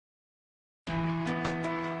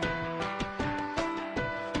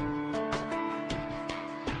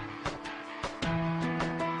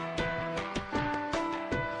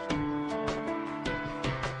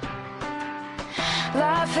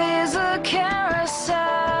Life is a carousel,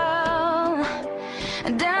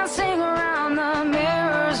 dancing around the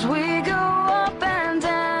mirrors, we go up and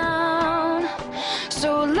down.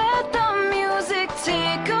 So let the music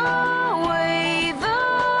take away the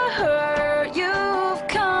hurt you've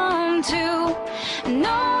come to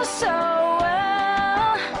know so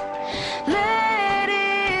well. Let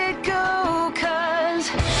it go, 'cause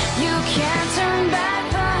you can't turn back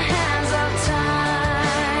the hands of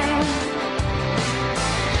time.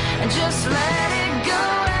 Just let it go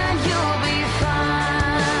and you'll be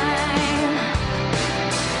fine.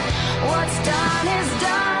 What's done is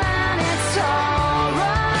done and it's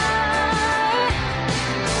alright.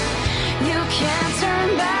 You can't turn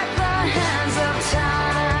back the hands of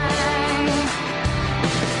time.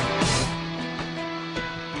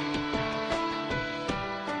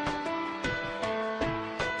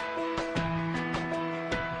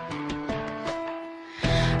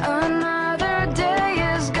 Another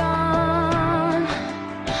day is gone,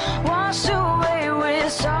 washed away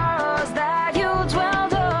with sorrows that you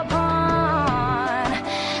dwelled upon.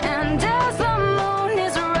 And as the moon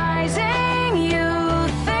is rising, you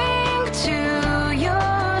think to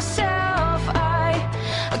yourself, I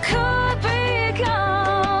could be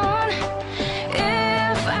gone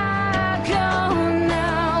if I go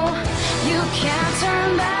now. You can't turn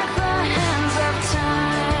back the hands of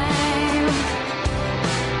time.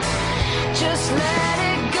 Just let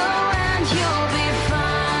it go and you'll be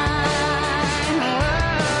fine.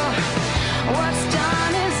 Whoa. What's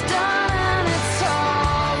done is done and it's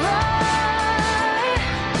alright.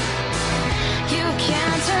 You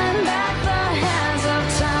can't turn back the hands of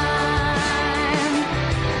time.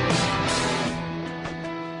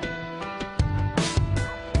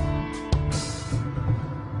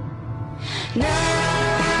 No,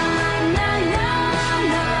 no, no,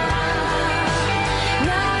 no.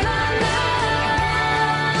 No, no, no.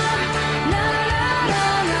 No, no, no,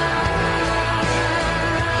 no.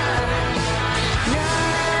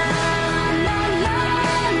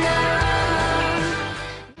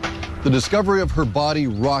 The discovery of her body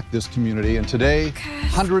rocked this community, and today,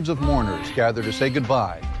 hundreds of mourners gather to say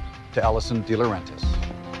goodbye to Allison De Laurentiis.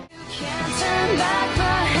 Can't turn back the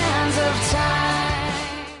hands of time.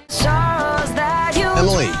 Sorrows that you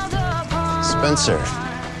Emily, dwelled upon. Spencer,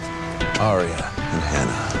 Aria, and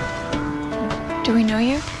Hannah. Do we know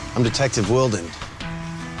you? I'm Detective WOULDNT.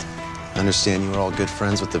 I understand you were all good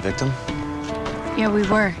friends with the victim? Yeah, we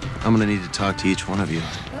were. I'm gonna need to talk to each one of you.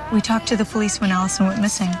 We talked to the police when Allison went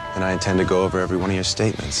missing. And I intend to go over every one of your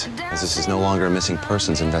statements, as this is no longer a missing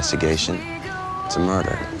persons investigation. It's a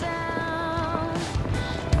murder.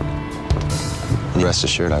 And rest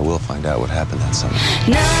assured, I will find out what happened that summer.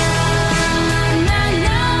 No, no, no,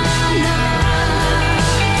 no.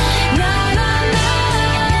 No, no, no. No, no,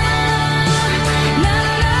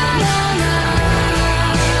 no, no.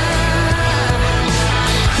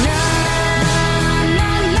 No,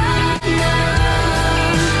 no, no, no.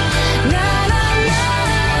 No, no, no.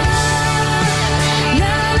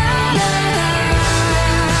 No, no, no.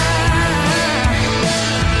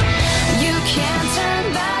 You can't turn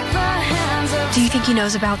back the hands of Do you think he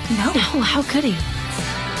knows about... No, how could he?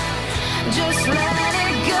 Just let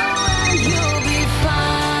it go and you'll be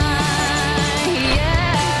fine.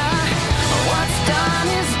 Yeah. What's done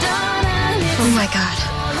is done and it's Oh my God.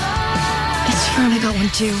 It's fun, I got one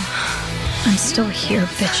too. I'm still here,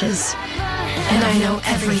 bitches. And I know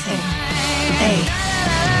everything. Hey.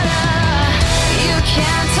 You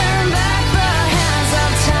can't turn back the hands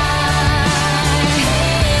of time.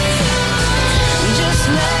 Just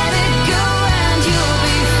let it go and you'll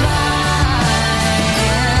be fine.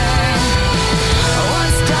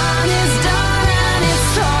 What's done is done and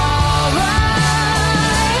it's alright.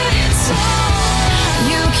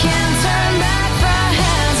 You can't turn back the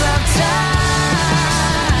hands of time.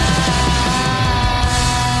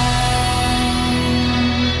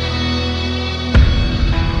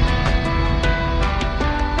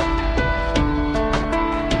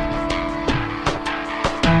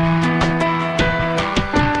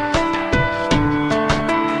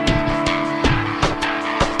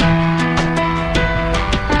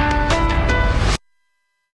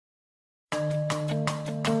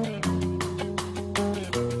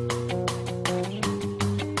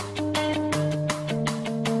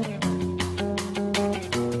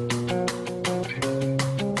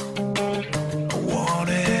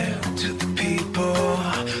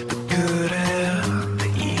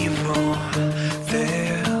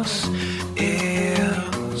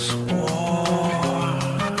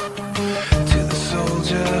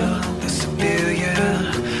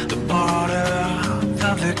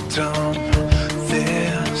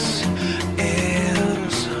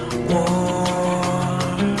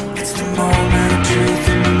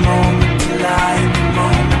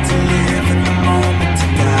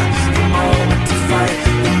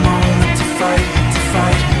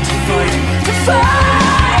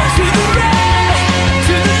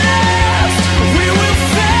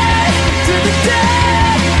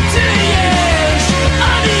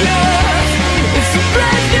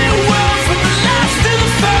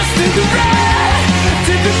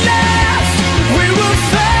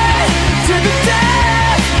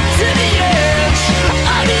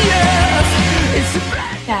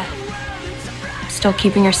 still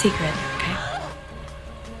keeping your secret, okay?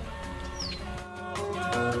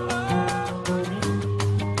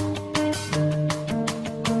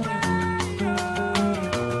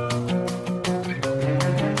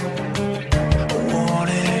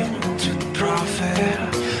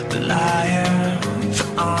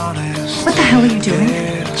 What the hell are you doing?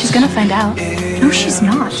 She's gonna find out. No, she's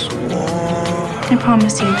not. I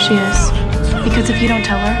promise you she is. Because if you don't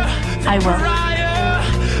tell her, I will.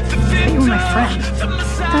 But you were my friend.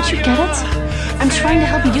 Don't you get it? I'm trying to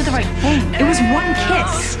help you do the right thing. It was one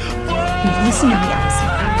kiss. Listen to me, Allison.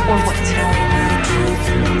 Or what?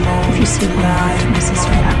 If you see what my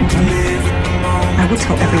sister happened to me, I will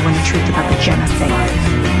tell everyone the truth about the Jenna thing.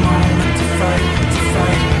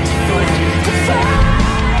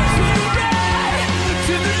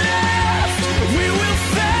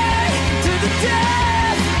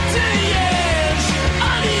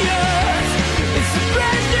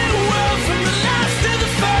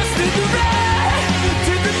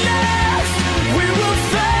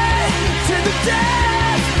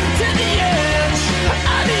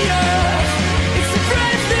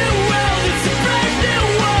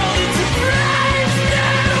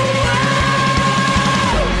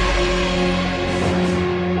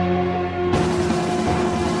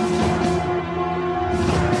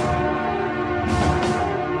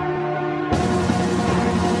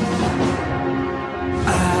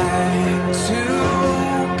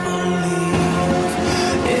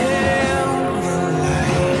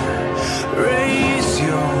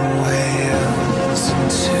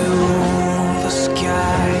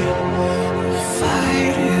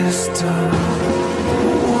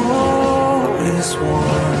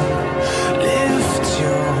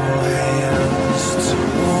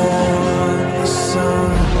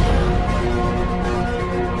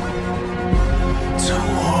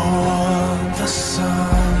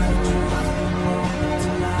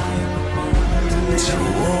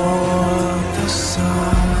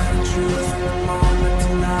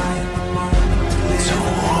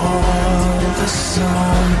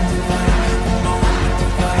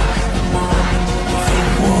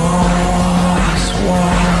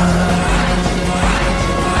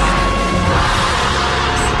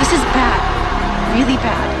 This is bad. Really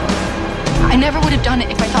bad. I never would have done it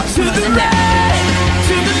if I thought someone was in there. I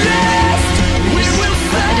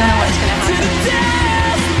don't know what's gonna happen.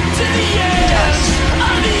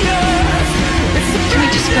 Can we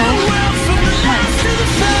just go?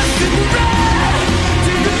 Come on.